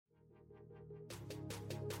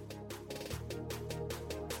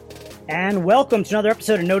And welcome to another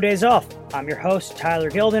episode of No Days Off. I'm your host,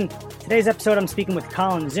 Tyler Gilden. Today's episode, I'm speaking with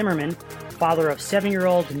Colin Zimmerman, father of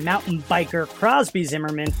 7-year-old mountain biker Crosby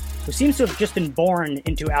Zimmerman, who seems to have just been born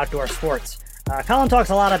into outdoor sports. Colin talks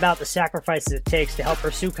a lot about the sacrifices it takes to help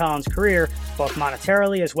pursue Colin's career, both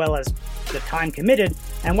monetarily as well as the time committed,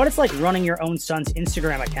 and what it's like running your own son's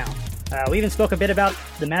Instagram account. We even spoke a bit about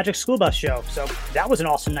the Magic School Bus show, so that was an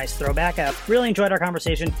awesome, nice throwback. I really enjoyed our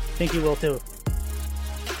conversation. Think you will too.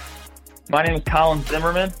 My name is Colin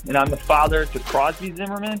Zimmerman, and I'm the father to Crosby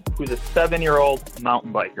Zimmerman, who's a 7-year-old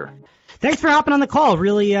mountain biker. Thanks for hopping on the call.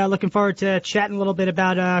 Really looking forward to chatting a little bit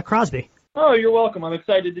about Crosby. Oh, you're welcome. I'm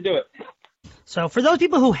excited to do it. So for those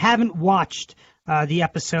people who haven't watched the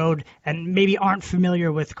episode and maybe aren't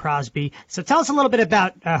familiar with Crosby, so tell us a little bit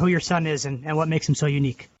about who your son is and what makes him so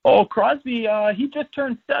unique. Oh, Crosby, he just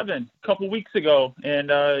turned 7 a couple weeks ago, and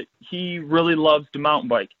he really loves to mountain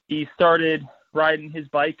bike. He started riding his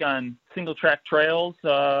bike on single-track trails.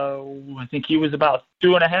 I think he was about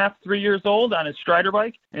 2.5, 3 years old on his Strider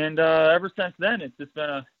bike, and ever since then, it's just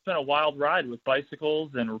been a wild ride with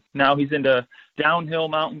bicycles, and now he's into downhill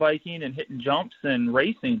mountain biking and hitting jumps and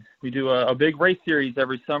racing. We do a big race series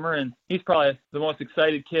every summer, and he's probably the most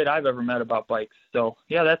excited kid I've ever met about bikes. So,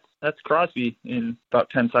 yeah, that's Crosby in about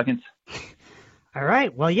 10 seconds. All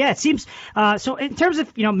right. Well, yeah, it seems so in terms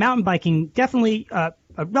of, mountain biking, definitely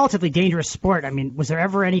a relatively dangerous sport. I mean, was there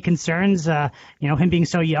ever any concerns, him being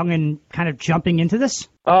so young and kind of jumping into this?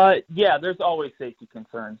 Yeah, there's always safety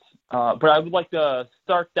concerns. But I would like to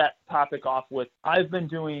start that topic off with, I've been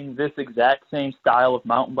doing this exact same style of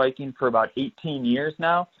mountain biking for about 18 years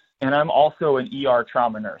now, and I'm also an ER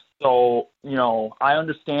trauma nurse. So, I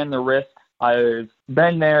understand the risks. I've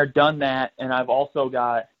been there, done that, and I've also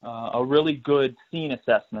got a really good scene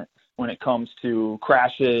assessment when it comes to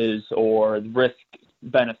crashes or risk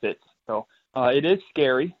benefits. So it is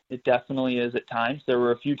scary. It definitely is at times. There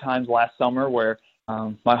were a few times last summer where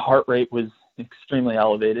my heart rate was extremely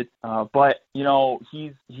elevated. But,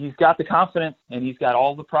 he's got the confidence, and he's got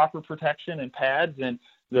all the proper protection and pads and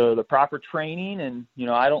the proper training. And,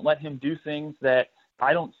 I don't let him do things that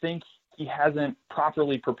I don't think he hasn't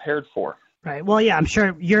properly prepared for. Right. Well, yeah, I'm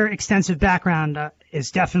sure your extensive background is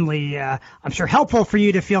definitely, I'm sure, helpful for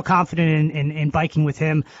you to feel confident in biking with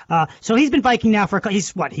him. So he's been biking now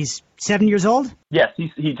he's 7 years old? Yes,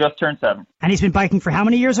 he just turned 7. And he's been biking for how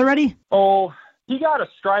many years already? Oh, he got a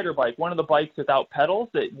Strider bike, one of the bikes without pedals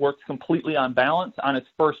that works completely on balance, on his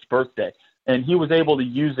first birthday. And he was able to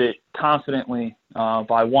use it confidently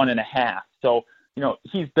by 1.5. So,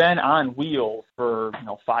 he's been on wheels for,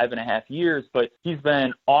 5.5 years, but he's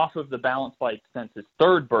been off of the balance bike since his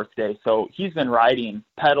 3rd birthday. So he's been riding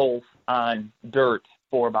pedals on dirt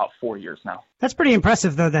for about 4 years now. That's pretty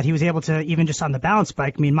impressive, though, that he was able to, even just on the balance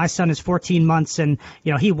bike. I mean, my son is 14 months and,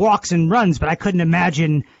 he walks and runs, but I couldn't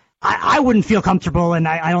imagine I wouldn't feel comfortable, and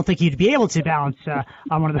I don't think he'd be able to balance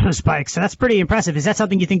on one of those bikes. So that's pretty impressive. Is that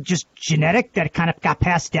something you think just genetic, that it kind of got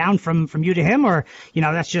passed down from you to him, or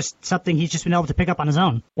that's just something he's just been able to pick up on his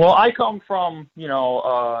own? Well, I come from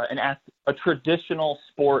a traditional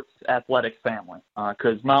sports athletic family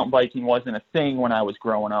because mountain biking wasn't a thing when I was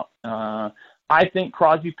growing up. I think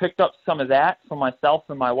Crosby picked up some of that from myself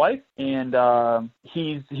and my wife, and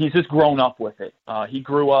he's just grown up with it. He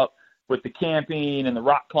grew up with the camping and the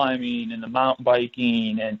rock climbing and the mountain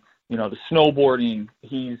biking and, the snowboarding.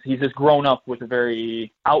 He's just grown up with a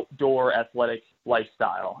very outdoor athletic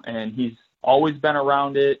lifestyle, and he's always been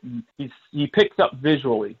around it. And he picks up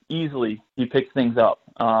visually, easily. He picks things up.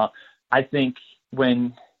 I think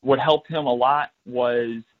what helped him a lot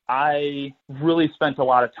was I really spent a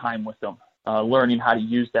lot of time with him. Learning how to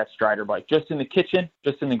use that Strider bike, just in the kitchen,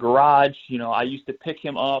 just in the garage. I used to pick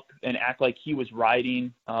him up and act like he was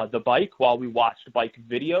riding the bike while we watched bike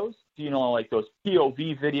videos. Like those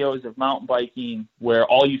POV videos of mountain biking where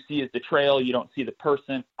all you see is the trail, you don't see the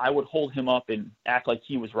person. I would hold him up and act like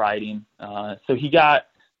he was riding. So he got,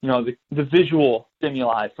 the visual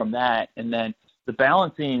stimuli from that. And then the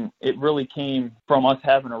balancing, it really came from us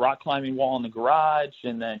having a rock climbing wall in the garage,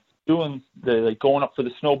 and then doing going up for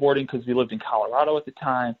the snowboarding because we lived in Colorado at the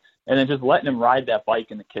time, and then just letting him ride that bike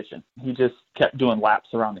in the kitchen. He just kept doing laps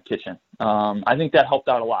around the kitchen. I think that helped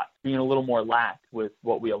out a lot, being a little more lax with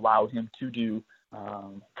what we allowed him to do.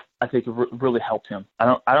 I think it really helped him. I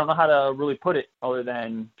don't know how to really put it other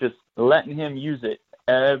than just letting him use it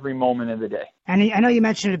every moment of the day. And I know you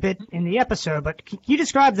mentioned it a bit in the episode, but can you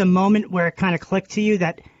describe the moment where it kind of clicked to you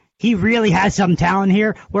that he really has some talent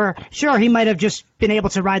here, where, sure, he might have just been able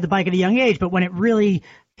to ride the bike at a young age, but when it really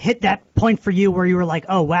hit that point for you where you were like,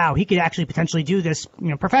 oh, wow, he could actually potentially do this,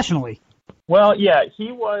 professionally? Well, yeah,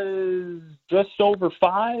 he was just over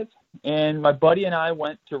 5, and my buddy and I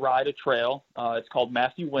went to ride a trail. It's called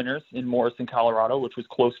Matthew Winters in Morrison, Colorado, which was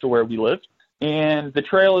close to where we lived. And the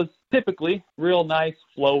trail is typically real nice,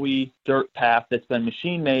 flowy dirt path that's been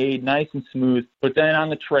machine made, nice and smooth. But then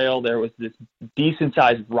on the trail, there was this decent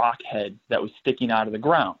sized rock head that was sticking out of the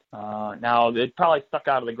ground. Now, it probably stuck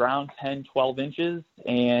out of the ground 10, 12 inches,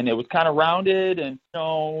 and it was kind of rounded. And,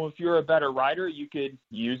 if you're a better rider, you could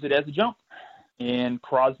use it as a jump. And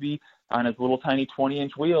Crosby, on his little tiny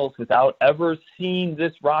 20-inch wheels, without ever seeing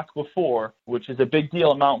this rock before, which is a big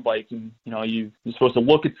deal in mountain biking. You're supposed to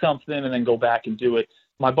look at something and then go back and do it.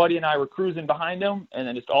 My buddy and I were cruising behind him, and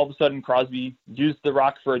then just all of a sudden, Crosby used the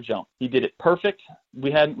rock for a jump. He did it perfect.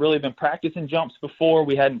 We hadn't really been practicing jumps before.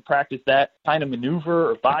 We hadn't practiced that kind of maneuver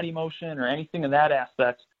or body motion or anything in that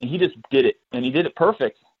aspect, and he just did it, and he did it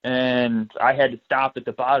perfect. And I had to stop at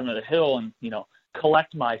the bottom of the hill and,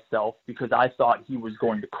 collect myself because I thought he was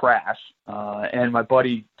going to crash. And my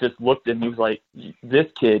buddy just looked at me. He was like, this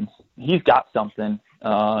kid, he's got something.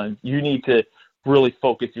 You need to really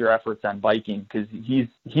focus your efforts on biking because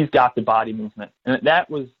he's got the body movement. And that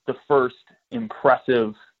was the first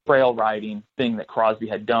impressive trail riding thing that Crosby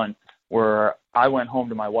had done, where I went home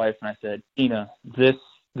to my wife and I said, Tina, this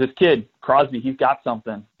kid, Crosby, he's got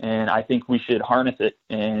something, and I think we should harness it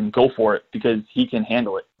and go for it because he can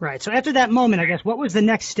handle it. Right. So after that moment, I guess, what was the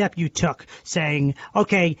next step you took, saying,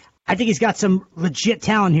 okay, I think he's got some legit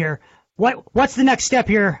talent here. What's the next step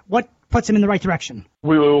here? What puts him in the right direction?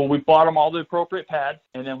 We bought him all the appropriate pads,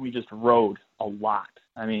 and then we just rode a lot.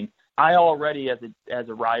 I mean, I already, as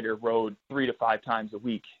a rider, rode 3 to 5 times a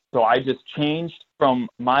week. So I just changed from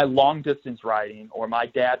my long-distance riding or my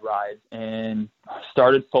dad rides and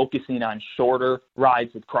started focusing on shorter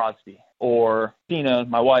rides with Crosby. Or Tina,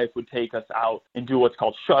 my wife, would take us out and do what's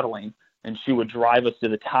called shuttling, and she would drive us to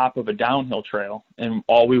the top of a downhill trail, and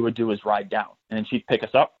all we would do is ride down. And she'd pick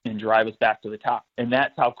us up and drive us back to the top. And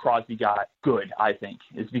that's how Crosby got good, I think,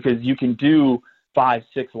 is because you can do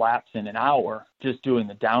 5-6 laps in an hour just doing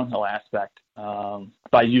the downhill aspect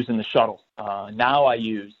by using the shuttle. Now I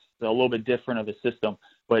use a little bit different of a system,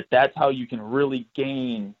 but that's how you can really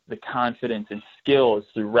gain the confidence and skills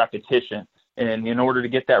through repetition. And in order to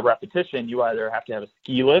get that repetition, you either have to have a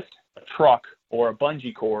ski lift, a truck, or a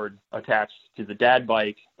bungee cord attached to the dad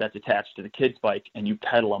bike that's attached to the kid's bike, and you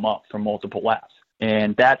pedal them up for multiple laps.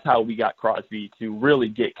 And that's how we got Crosby to really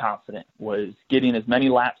get confident, was getting as many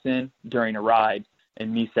laps in during a ride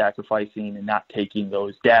and me sacrificing and not taking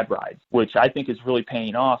those dad rides, which I think is really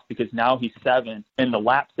paying off because now he's 7, and the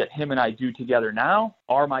laps that him and I do together now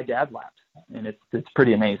are my dad laps, and it's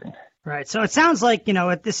pretty amazing. Right. So it sounds like,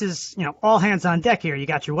 this is, all hands on deck here. You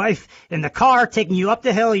got your wife in the car taking you up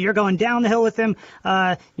the hill. You're going down the hill with him.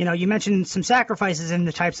 You mentioned some sacrifices in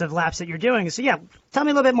the types of laps that you're doing. So, yeah, tell me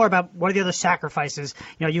a little bit more about what are the other sacrifices,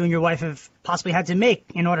 you and your wife have possibly had to make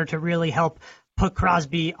in order to really help put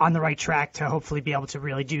Crosby on the right track to hopefully be able to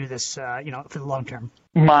really do this, for the long term.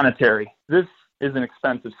 Monetary. This is an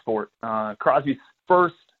expensive sport. Crosby's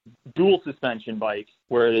first dual suspension bike,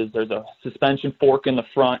 where there's a suspension fork in the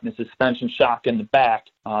front and a suspension shock in the back,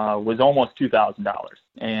 was almost $2,000.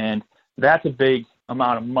 And that's a big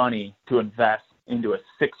amount of money to invest into a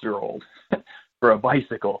 6-year-old for a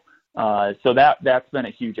bicycle. So that's been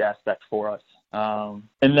a huge aspect for us.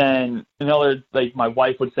 And then another, like my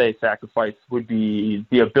wife would say, sacrifice would be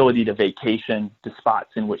the ability to vacation to spots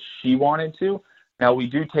in which she wanted to. Now, we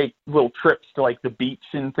do take little trips to like the beach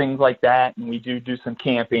and things like that, and we do some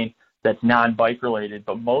camping that's non-bike related,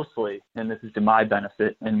 but mostly, and this is to my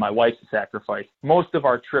benefit and my wife's sacrifice, most of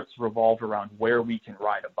our trips revolve around where we can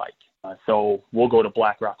ride a bike. So we'll go to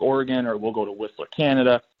Black Rock, Oregon, or we'll go to Whistler,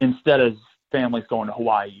 Canada, instead of families going to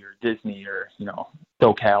Hawaii or Disney or,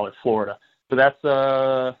 SoCal or Florida. So that's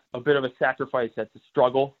a bit of a sacrifice. That's a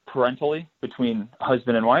struggle parentally between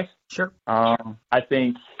husband and wife. Sure. I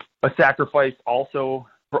think a sacrifice also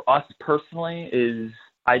for us personally is,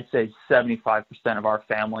 I'd say 75% of our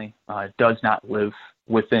family does not live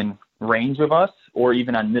within range of us or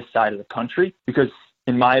even on this side of the country, because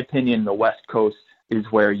in my opinion, the West Coast is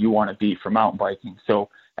where you want to be for mountain biking. So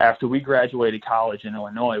after we graduated college in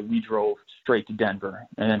Illinois, we drove straight to Denver.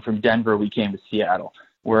 And then from Denver, we came to Seattle,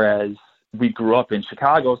 whereas we grew up in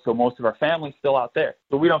Chicago, so most of our family's still out there.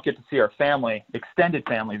 But we don't get to see our family, extended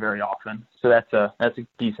family, very often. So that's a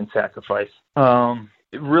decent sacrifice. Mountain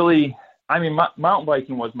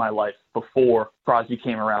biking was my life before Crosby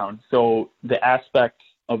came around. So the aspect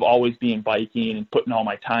of always being biking and putting all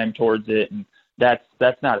my time towards it, and that's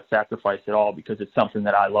not a sacrifice at all because it's something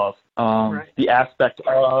that I love. Right. The aspect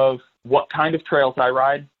of what kind of trails I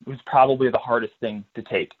ride was probably the hardest thing to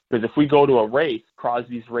take. Because if we go to a race,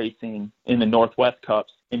 Crosby's racing in the Northwest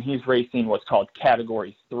Cups, and he's racing what's called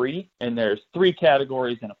Category 3, and there's 3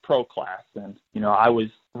 categories in a pro class. And, I was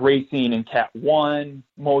racing in Cat 1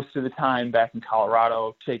 most of the time back in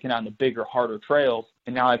Colorado, taking on the bigger, harder trails.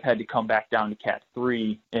 And now I've had to come back down to Cat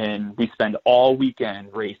 3, and we spend all weekend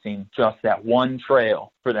racing just that one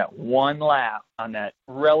trail for that one lap on that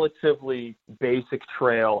relatively basic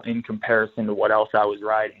trail in comparison to what else I was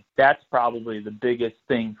riding. That's probably the biggest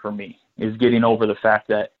thing for me, is getting over the fact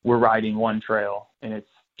that we're riding one trail, and it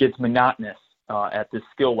gets monotonous at this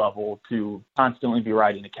skill level to constantly be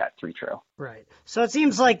riding a Cat 3 trail. Right. So it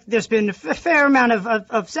seems like there's been a fair amount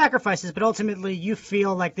of sacrifices, but ultimately you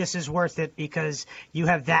feel like this is worth it because you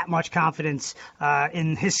have that much confidence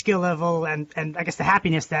in his skill level and I guess the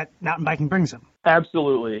happiness that mountain biking brings him.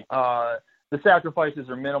 Absolutely. The sacrifices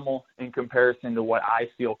are minimal in comparison to what I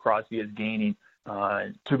feel Crosby is gaining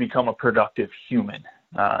to become a productive human.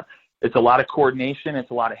 It's a lot of coordination. It's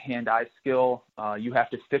a lot of hand-eye skill. You have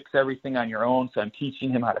to fix everything on your own. So I'm teaching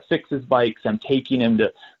him how to fix his bikes. I'm taking him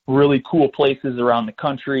to really cool places around the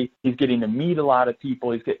country. He's getting to meet a lot of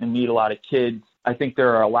people. He's getting to meet a lot of kids. I think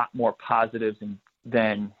there are a lot more positives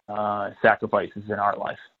than sacrifices in our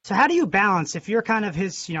life. So how do you balance, if you're kind of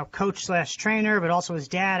his, coach/trainer, but also his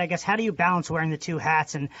dad, I guess, how do you balance wearing the two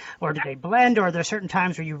hats, or do they blend, or are there certain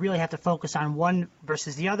times where you really have to focus on one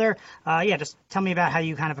versus the other? Just tell me about how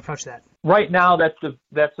you kind of approach that. Right now,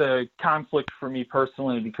 that's a conflict for me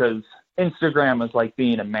personally, because Instagram is like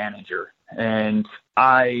being a manager, and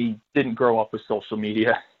I didn't grow up with social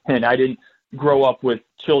media, and I didn't grow up with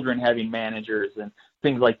children having managers and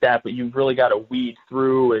things like that, but you've really got to weed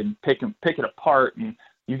through and pick it apart, and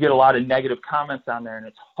you get a lot of negative comments on there, and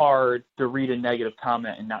it's hard to read a negative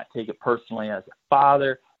comment and not take it personally as a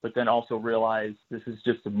father, but then also realize this is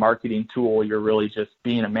just a marketing tool. You're really just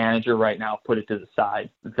being a manager right now. Put it to the side.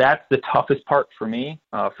 That's the toughest part for me.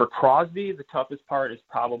 For Crosby, the toughest part is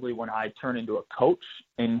probably when I turn into a coach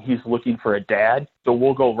and he's looking for a dad. So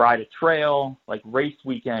we'll go ride a trail, like race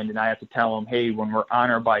weekend, and I have to tell him, hey, when we're on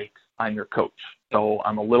our bikes, I'm your coach. So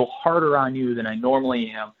I'm a little harder on you than I normally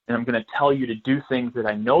am, and I'm going to tell you to do things that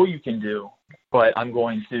I know you can do, but I'm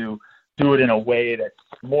going to do it in a way that's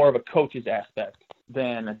more of a coach's aspect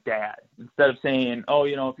than a dad. Instead of saying,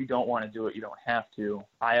 if you don't want to do it, you don't have to,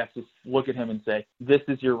 I have to look at him and say, this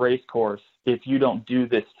is your race course. If you don't do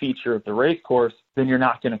this feature of the race course, then you're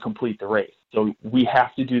not going to complete the race. So we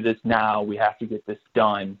have to do this now. We have to get this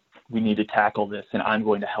done. We need to tackle this, and I'm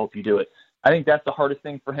going to help you do it. I think that's the hardest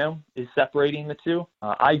thing for him, is separating the two.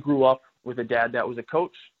 I grew up with a dad that was a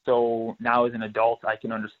coach, so now as an adult I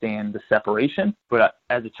can understand the separation, but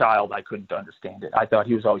as a child I couldn't understand it. I thought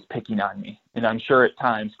he was always picking on me, and I'm sure at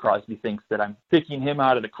times Crosby thinks that I'm picking him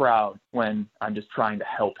out of the crowd when I'm just trying to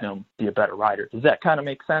help him be a better rider. Does that kind of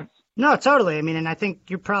make sense? No, totally. I mean, and I think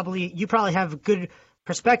you probably have a good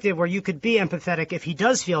perspective where you could be empathetic if he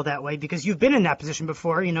does feel that way, because you've been in that position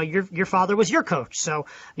before. Your father was your coach, so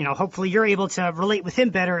hopefully you're able to relate with him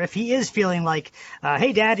better if he is feeling like,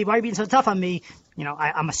 hey Dad, why are you being so tough on me?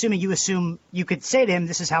 I'm assuming you could say to him,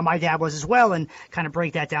 this is how my dad was as well, and kind of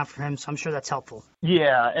break that down for him. So I'm sure that's helpful.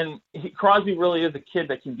 Yeah, and Crosby really is a kid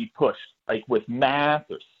that can be pushed, like with math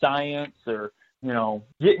or science or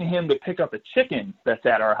getting him to pick up a chicken that's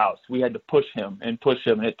at our house. We had to push him, and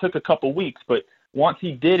it took a couple weeks, but once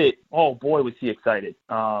he did it, oh boy, was he excited.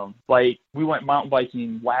 We went mountain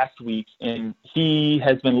biking last week, and he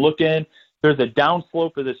has been looking. There's a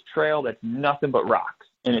downslope of this trail that's nothing but rocks,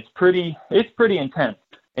 and it's pretty intense.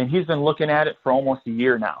 And he's been looking at it for almost a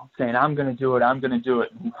year now, saying, I'm going to do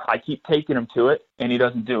it. I keep taking him to it, and he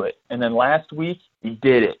doesn't do it. And then last week, he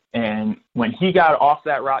did it. And when he got off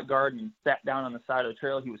that rock garden and sat down on the side of the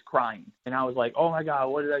trail, he was crying. And I was like, oh, my God,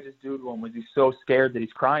 what did I just do to him? Was he so scared that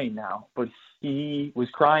he's crying now? But he was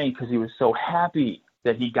crying because he was so happy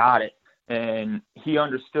that he got it. And he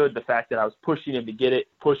understood the fact that I was pushing him to get it.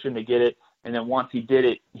 And then once he did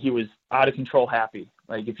it, he was out of control happy.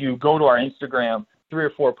 Like if you go to our Instagram, 3 or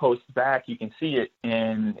 4 posts back, you can see it,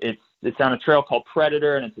 and it's on a trail called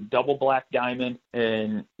Predator, and it's a double black diamond.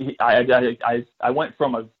 And I went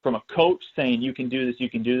from a coach saying you can do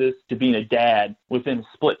this to being a dad within a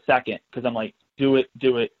split second, because I'm like, do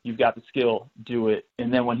it, you've got the skill, do it.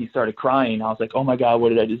 And then when he started crying, I was like, oh my God, what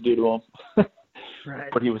did I just do to him? Right.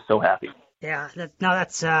 But he was so happy. Yeah,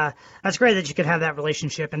 that's great that you could have that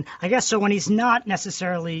relationship. And I guess so when he's not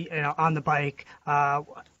necessarily on the bike,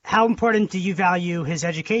 how important do you value his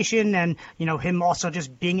education and him also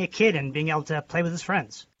just being a kid and being able to play with his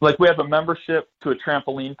friends? Like we have a membership to a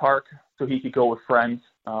trampoline park so he could go with friends.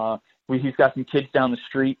 He's got some kids down the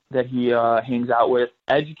street that he hangs out with.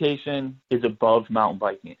 Education is above mountain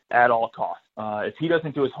biking at all costs. If he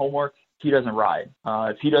doesn't do his homework, he doesn't ride.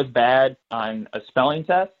 If he does bad on a spelling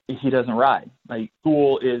test, he doesn't ride. Like,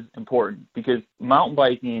 school is important, because mountain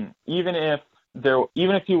biking, even if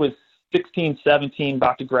he was 16, 17,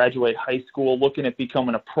 about to graduate high school, looking at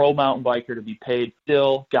becoming a pro mountain biker to be paid,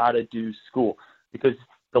 still got to do school, because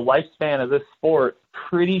the lifespan of this sport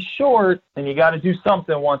pretty short, and you got to do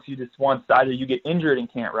something once either you get injured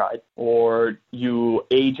and can't ride, or you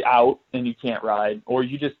age out and you can't ride, or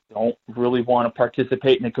you just don't really want to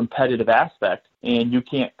participate in a competitive aspect and you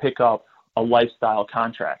can't pick up a lifestyle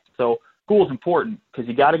contract. So school is important, because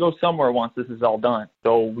you got to go somewhere once this is all done.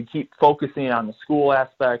 So we keep focusing on the school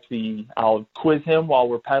aspect. I'll quiz him while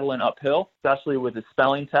we're pedaling uphill, especially with his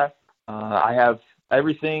spelling test. I have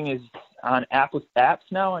everything is on apps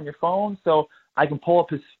now on your phone, so I can pull up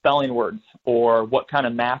his spelling words or what kind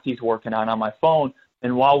of math he's working on my phone.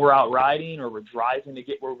 And while we're out riding or we're driving to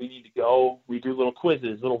get where we need to go, we do little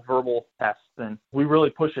quizzes, little verbal tests, and we really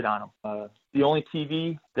push it on him. The only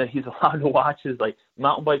TV that he's allowed to watch is like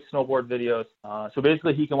mountain bike, snowboard videos. So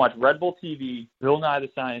basically he can watch Red Bull TV, Bill Nye the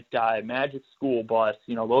Science Guy, Magic School Bus,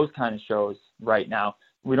 those kind of shows right now.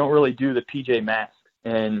 We don't really do the PJ Masks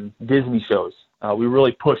and Disney shows. We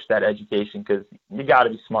really push that education, because you got to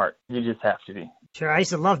be smart. You just have to be. Sure, I used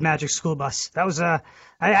to love Magic School Bus. That was I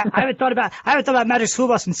haven't thought about Magic School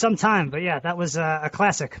Bus in some time, but yeah, that was a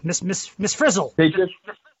classic. Miss Frizzle.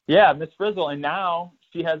 Miss Frizzle, and now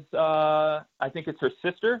she has I think it's her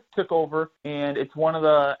sister took over, and it's one of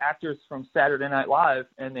the actors from Saturday Night Live,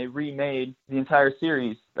 and they remade the entire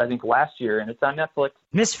series I think last year, and it's on Netflix.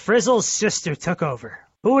 Miss Frizzle's sister took over.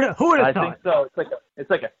 Who would have thought? I think so. It's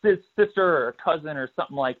like a sister or a cousin or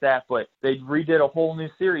something like that, but they redid a whole new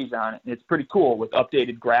series on it, and it's pretty cool with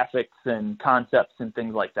updated graphics and concepts and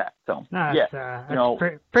things like that. So,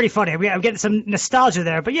 pretty funny. I'm getting some nostalgia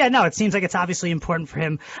there, but yeah, no, it seems like it's obviously important for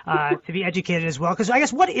him to be educated as well. Because I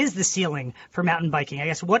guess, what is the ceiling for mountain biking? I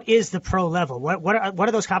guess, what is the pro level? What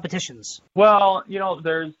are those competitions? Well,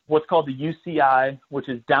 there's what's called the UCI, which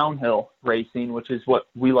is downhill racing, which is what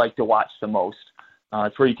we like to watch the most.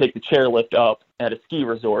 It's where you take the chairlift up at a ski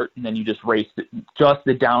resort, and then you just race just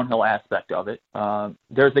the downhill aspect of it.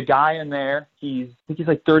 There's a guy in there. I think he's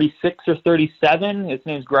like 36 or 37. His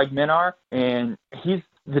name's Greg Minar, and he's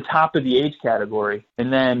the top of the age category.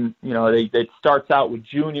 And then, it starts out with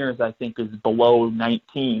juniors, I think, is below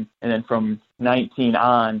 19. And then from 19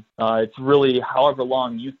 on, it's really however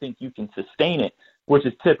long you think you can sustain it, which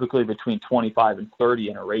is typically between 25 and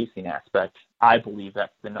 30 in a racing aspect. I believe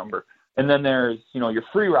that's the number. And then there's, your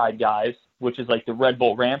free ride guys, which is like the Red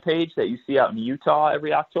Bull Rampage that you see out in Utah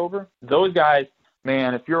every October. Those guys,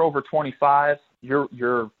 man, if you're over 25,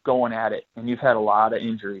 you're going at it, and you've had a lot of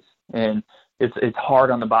injuries, and it's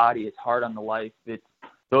hard on the body, it's hard on the life.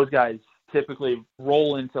 Those guys typically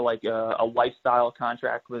roll into like a lifestyle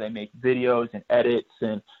contract where they make videos and edits,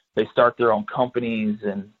 and they start their own companies,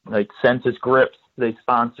 and like Census Grips, they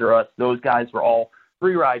sponsor us. Those guys were all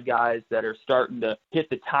free ride guys that are starting to hit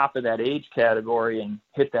the top of that age category and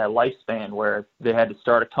hit that lifespan where they had to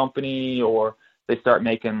start a company or they start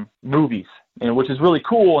making movies, and which is really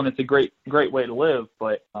cool, and it's a great way to live.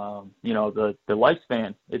 But the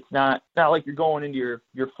lifespan, it's not like you're going into your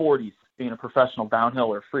 40s being a professional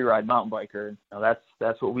downhill or free ride mountain biker.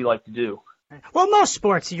 That's what we like to do. Well, most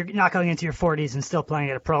sports, you're not going into your 40s and still playing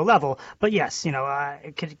at a pro level. But yes,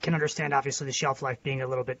 can understand, obviously, the shelf life being a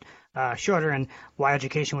little bit shorter and why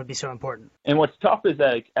education would be so important. And what's tough is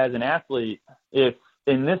that as an athlete, if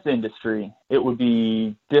in this industry, it would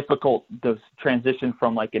be difficult to transition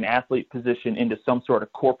from like an athlete position into some sort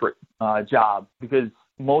of corporate job, because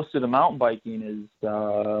most of the mountain biking is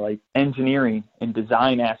like engineering and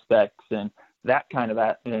design aspects and that kind of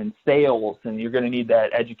and sales, and you're going to need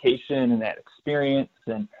that education and that experience.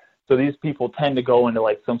 And so these people tend to go into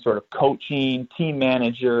like some sort of coaching, team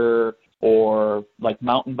manager, or like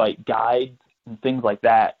mountain bike guides and things like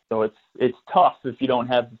that. So it's tough if you don't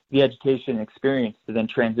have the education and experience to then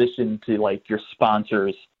transition to like your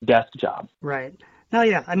sponsor's desk job. Right. No,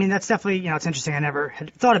 yeah. I mean, that's definitely, it's interesting. I never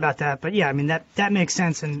had thought about that. But yeah, I mean, that makes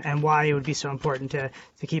sense, and why it would be so important to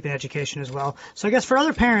keep an education as well. So I guess for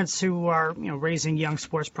other parents who are, raising young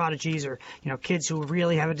sports prodigies or, kids who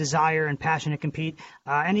really have a desire and passion to compete,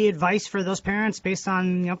 any advice for those parents based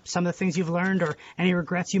on, some of the things you've learned or any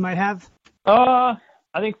regrets you might have? I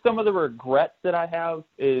think some of the regrets that I have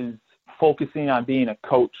is focusing on being a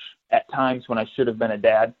coach at times when I should have been a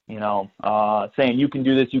dad, saying you can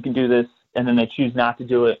do this, and then they choose not to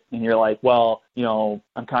do it, and you're like, well,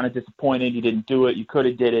 I'm kind of disappointed you didn't do it. You could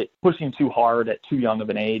have did it. Pushing too hard at too young of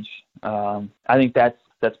an age. I think that's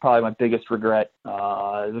probably my biggest regret.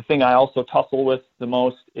 The thing I also tussle with the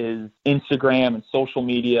most is Instagram and social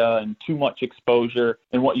media and too much exposure.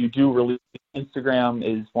 And what you do release Instagram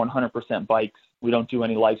is 100% bikes. We don't do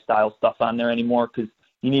any lifestyle stuff on there anymore because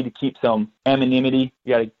you need to keep some anonymity.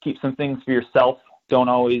 You got to keep some things for yourself. Don't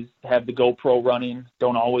always have the GoPro running.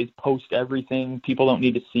 Don't always post everything. People don't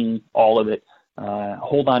need to see all of it.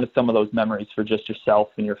 Hold on to some of those memories for just yourself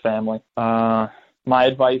and your family. My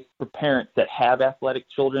advice for parents that have athletic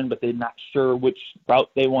children, but they're not sure which route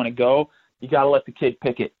they want to go, you got to let the kid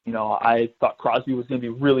pick it. I thought Crosby was going to be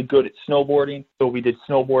really good at snowboarding, so we did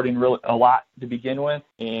snowboarding a lot to begin with,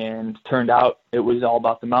 and turned out it was all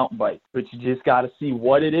about the mountain bike. But you just got to see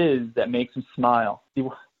what it is that makes them smile.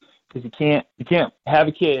 Because you can't have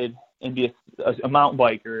a kid and be a mountain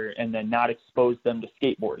biker and then not expose them to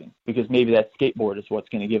skateboarding, because maybe that skateboard is what's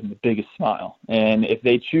going to give them the biggest smile. And if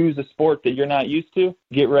they choose a sport that you're not used to,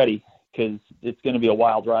 get ready, because it's going to be a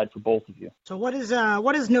wild ride for both of you. So what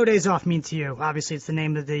does No Days Off mean to you? Obviously, it's the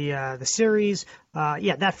name of the series.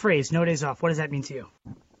 That phrase, No Days Off, what does that mean to you?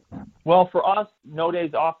 Well, for us, No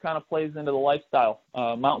Days Off kind of plays into the lifestyle.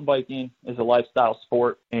 Mountain biking is a lifestyle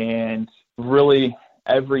sport, and really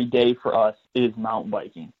every day for us is mountain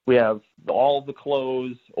biking. We have all the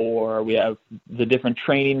clothes, or we have the different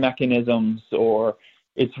training mechanisms, or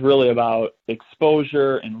it's really about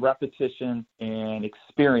exposure and repetition and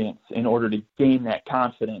experience in order to gain that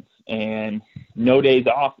confidence. And No Days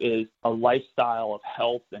Off is a lifestyle of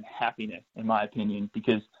health and happiness, in my opinion,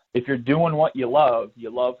 because if you're doing what you love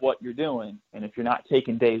what you're doing. And if you're not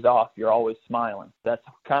taking days off, you're always smiling. That's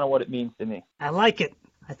kind of what it means to me. I like it.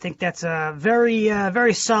 I think that's a very,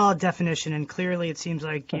 very solid definition, and clearly it seems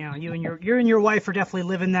like you and your wife are definitely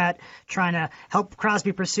living that, trying to help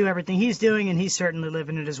Crosby pursue everything he's doing, and he's certainly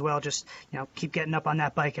living it as well. Just keep getting up on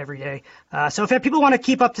that bike every day. So if people want to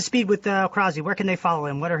keep up to speed with Crosby, where can they follow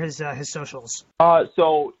him? What are his socials?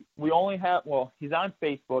 So we only have he's on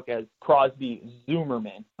Facebook as Crosby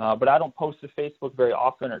Zoomerman, but I don't post to Facebook very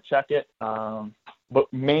often or check it. But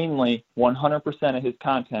mainly 100% of his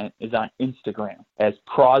content is on Instagram as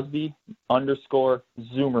Crosby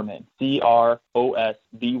 _Zoomerman,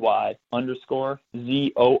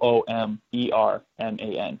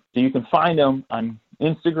 CROSBY_ZOOMERMAN. So you can find him on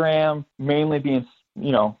Instagram, mainly being,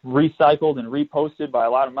 recycled and reposted by a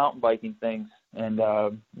lot of mountain biking things. And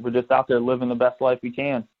we're just out there living the best life we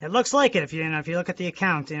can. It looks like it. If you look at the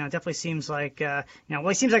account, it definitely seems like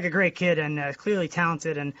he seems like a great kid and clearly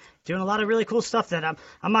talented and doing a lot of really cool stuff. That I'm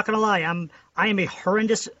not gonna lie, I am a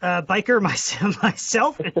horrendous biker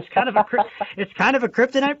myself. It's kind of a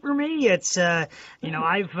kryptonite for me. It's I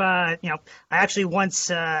actually once.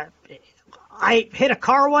 I hit a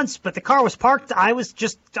car once, but the car was parked. I was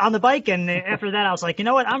just on the bike, and after that, I was like, you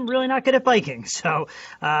know what? I'm really not good at biking, so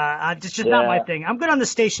it's just not my thing. I'm good on the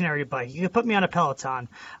stationary bike. You can put me on a Peloton,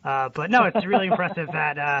 but no, it's really impressive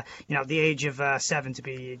at the age of 7 to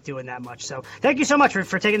be doing that much. So thank you so much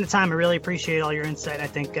for taking the time. I really appreciate all your insight. I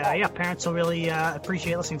think parents will really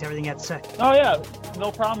appreciate listening to everything you have to say. Oh yeah,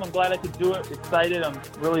 no problem. I'm glad I could do it. Excited. I'm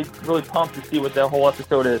really pumped to see what that whole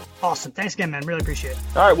episode is. Awesome. Thanks again, man. Really appreciate it.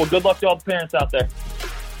 All right. Well, good luck to all the parents out there.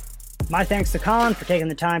 My thanks to Colin for taking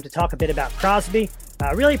the time to talk a bit about Crosby.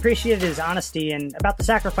 Really appreciated his honesty and about the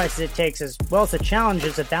sacrifices it takes, as well as the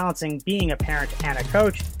challenges of balancing being a parent and a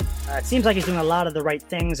coach. It seems like he's doing a lot of the right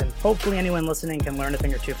things, and hopefully anyone listening can learn a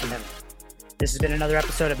thing or two from him. This has been another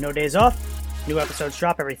episode of No Days Off. New episodes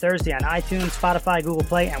drop every Thursday on iTunes, Spotify, Google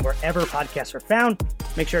Play, and wherever podcasts are found.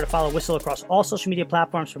 Make sure to follow Whistle across all social media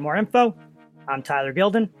platforms for more info. I'm Tyler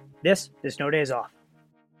Gilden. This is No Days Off.